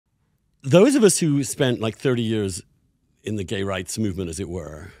those of us who spent like 30 years in the gay rights movement, as it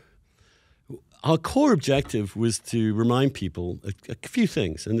were, our core objective was to remind people a few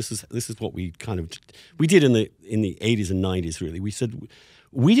things, and this is what we did in the 80s and 90s. Really, we said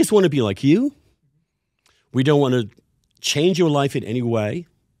we just want to be like you. We don't want to change your life in any way.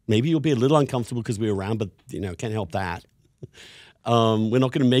 Maybe you'll be a little uncomfortable because we're around, but can't help that. We're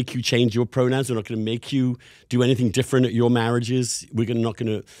not going to make you change your pronouns. We're not going to make you do anything different at your marriages.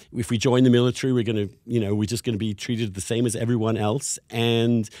 If we join the military, we're just going to be treated the same as everyone else.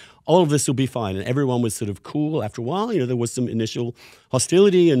 And all of this will be fine. And everyone was sort of cool after a while. There was some initial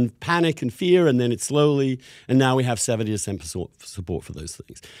hostility and panic and fear, and then it slowly, and now we have 70% support for those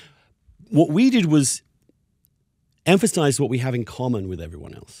things. What we did was emphasize what we have in common with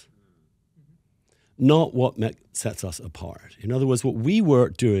everyone else. Not what sets us apart. In other words, what we were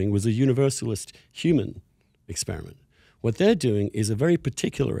doing was a universalist human experiment. What they're doing is a very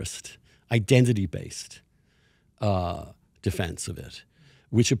particularist, identity-based defense of it,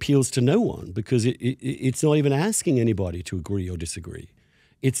 which appeals to no one because it's not even asking anybody to agree or disagree.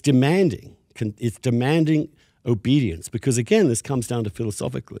 It's demanding obedience because, again, this comes down to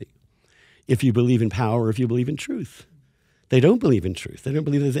philosophically. If you believe in power or if you believe in truth. They don't believe in truth. They don't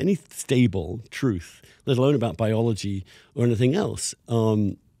believe there's any stable truth, let alone about biology or anything else.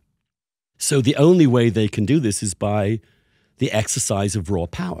 So the only way they can do this is by the exercise of raw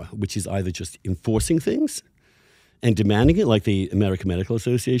power, which is either just enforcing things and demanding it, like the American Medical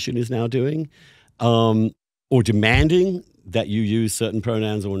Association is now doing, or demanding that you use certain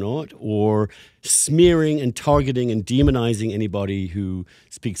pronouns or not, or smearing and targeting and demonizing anybody who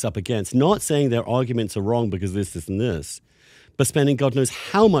speaks up against. Not saying their arguments are wrong because this, and this, but spending God knows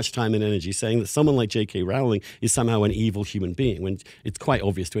how much time and energy saying that someone like J.K. Rowling is somehow an evil human being, when it's quite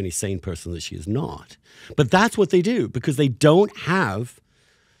obvious to any sane person that she is not. But that's what they do, because they don't have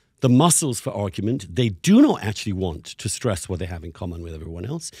the muscles for argument. They do not actually want to stress what they have in common with everyone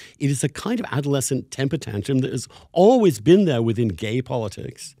else. It is a kind of adolescent temper tantrum that has always been there within gay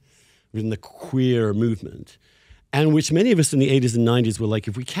politics, within the queer movement, and which many of us in the 80s and 90s were like,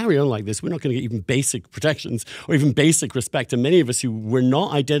 if we carry on like this, we're not going to get even basic protections or even basic respect. And many of us who were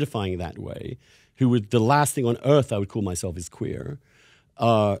not identifying that way, who were the last thing on earth I would call myself is queer,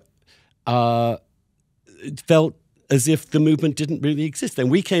 felt as if the movement didn't really exist. And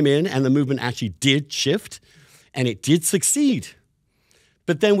we came in and the movement actually did shift and it did succeed.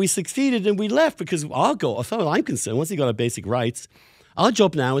 But then we succeeded and we left because our goal, as far as I'm concerned, once we got our basic rights, our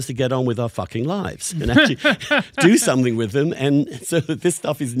job now is to get on with our fucking lives and actually do something with them. And so that this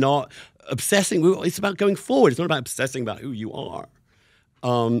stuff is not obsessing. It's about going forward. It's not about obsessing about who you are.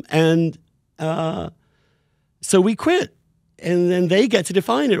 So we quit. And then they get to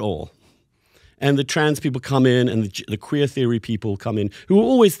define it all. And the trans people come in and the queer theory people come in who were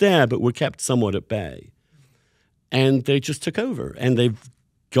always there but were kept somewhat at bay. And they just took over. And they've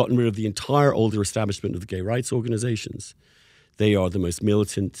gotten rid of the entire older establishment of the gay rights organizations. They are the most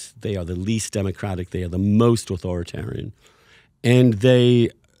militant. They are the least democratic. They are the most authoritarian. And they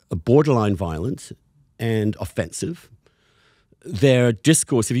are borderline violent and offensive. Their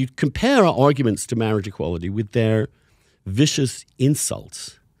discourse, if you compare our arguments to marriage equality with their vicious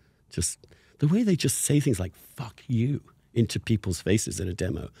insults, just the way they just say things like, fuck you, into people's faces in a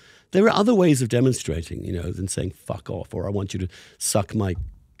demo. There are other ways of demonstrating, than saying fuck off or I want you to suck my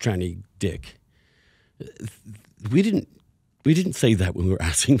tranny dick. We didn't say that when we were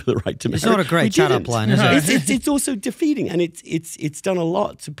asking for the right to marry. It's not a great chat-up line, is it? It's also defeating, and it's done a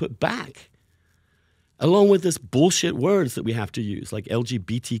lot to put back, along with this bullshit words that we have to use, like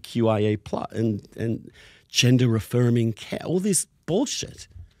LGBTQIA+ and gender-affirming care, all this bullshit.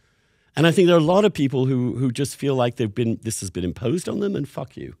 And I think there are a lot of people who just feel like this has been imposed on them, and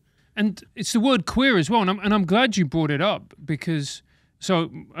fuck you. And it's the word queer as well, and I'm glad you brought it up because.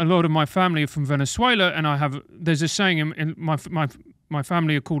 So a lot of my family are from Venezuela, and there's a saying in my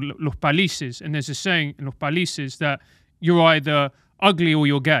family are called los países, and there's a saying in los países that you're either ugly or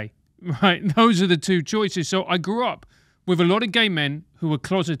you're gay, right? Those are the two choices. So I grew up with a lot of gay men who were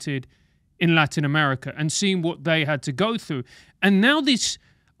closeted in Latin America and seeing what they had to go through. And now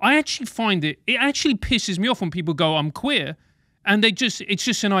I actually find it actually pisses me off when people go, I'm queer, and it's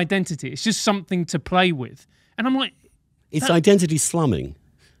just an identity. It's just something to play with. And I'm like, it's identity slumming.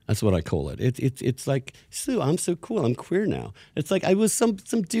 That's what I call it. It's like, Sue, I'm so cool. I'm queer now. It's like I was some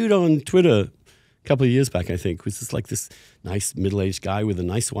dude on Twitter a couple of years back, I think, was just like this nice middle-aged guy with a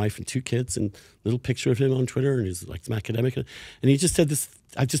nice wife and 2 kids and a little picture of him on Twitter, and he's like some academic. And he just said this,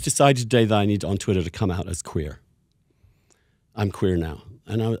 I've just decided today that I need on Twitter to come out as queer. I'm queer now.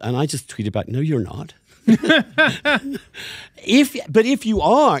 And I just tweeted back, no, you're not. If you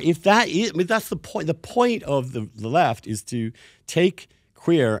are, if that is, I mean, that's the point. The point of the left is to take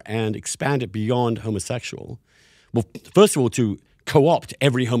queer and expand it beyond homosexual. Well, first of all, to co-opt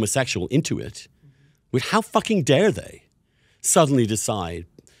every homosexual into it. With how fucking dare they suddenly decide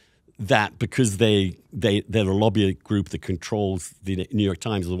that because they're a lobby group that controls the New York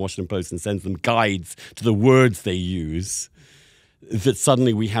Times or the Washington Post and sends them guides to the words they use, that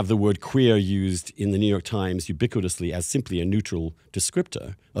suddenly we have the word queer used in the New York Times ubiquitously as simply a neutral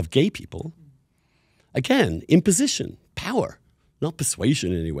descriptor of gay people. Again, imposition, power, not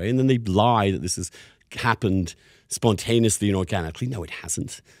persuasion in any way. And then they lie that this has happened spontaneously and organically. No, it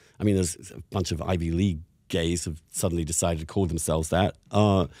hasn't. I mean, there's a bunch of Ivy League gays have suddenly decided to call themselves that.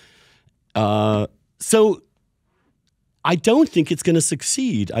 So I don't think it's going to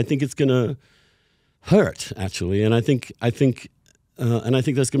succeed. I think it's going to hurt, actually. And I think there's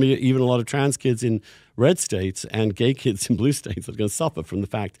going to be even a lot of trans kids in red states and gay kids in blue states that are going to suffer from the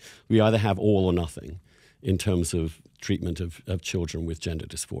fact we either have all or nothing in terms of treatment of children with gender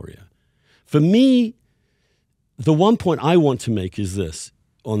dysphoria. For me, the one point I want to make is this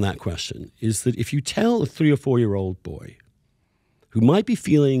on that question, is that if you tell a 3 or 4 year old boy who might be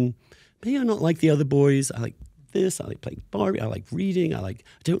feeling, maybe I'm not like the other boys, I like this, I like playing Barbie, I like reading, I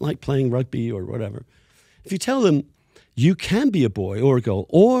don't like playing rugby or whatever. If you tell them you can be a boy or a girl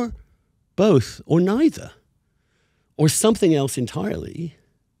or both or neither or something else entirely,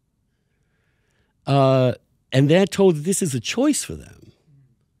 and they're told that this is a choice for them,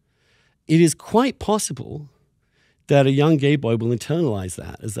 it is quite possible that a young gay boy will internalize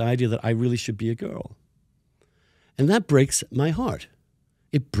that as the idea that I really should be a girl. And that breaks my heart.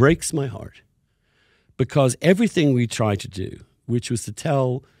 It breaks my heart. Because everything we tried to do, which was to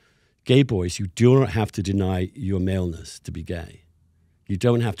tell gay boys you do not have to deny your maleness to be gay, you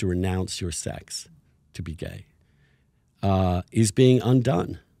don't have to renounce your sex to be gay, is being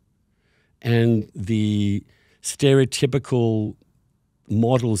undone. And the stereotypical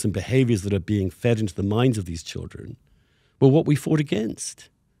models and behaviors that are being fed into the minds of these children were what we fought against.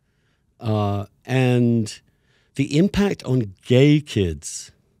 And the impact on gay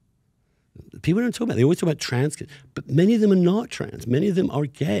kids, people don't talk about it. They always talk about trans kids, but many of them are not trans. Many of them are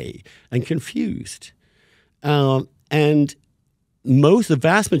gay and confused. And the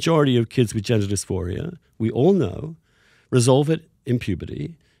vast majority of kids with gender dysphoria, we all know, resolve it in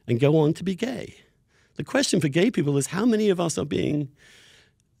puberty and go on to be gay. The question for gay people is how many of us are being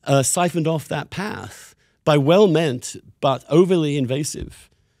siphoned off that path by well-meant but overly invasive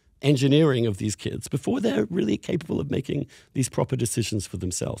engineering of these kids before they're really capable of making these proper decisions for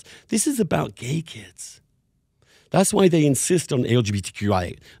themselves. This is about gay kids. That's why they insist on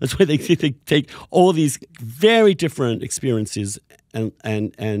LGBTQI. That's why they take all these very different experiences and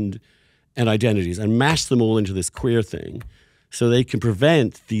identities and mash them all into this queer thing so they can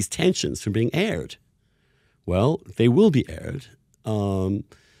prevent these tensions from being aired. Well, they will be aired.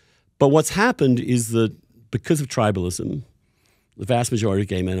 But what's happened is that because of tribalism, the vast majority of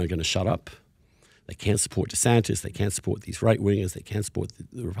gay men are going to shut up. They can't support DeSantis. They can't support these right-wingers. They can't support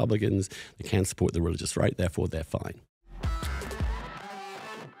the Republicans. They can't support the religious right. Therefore, they're fine.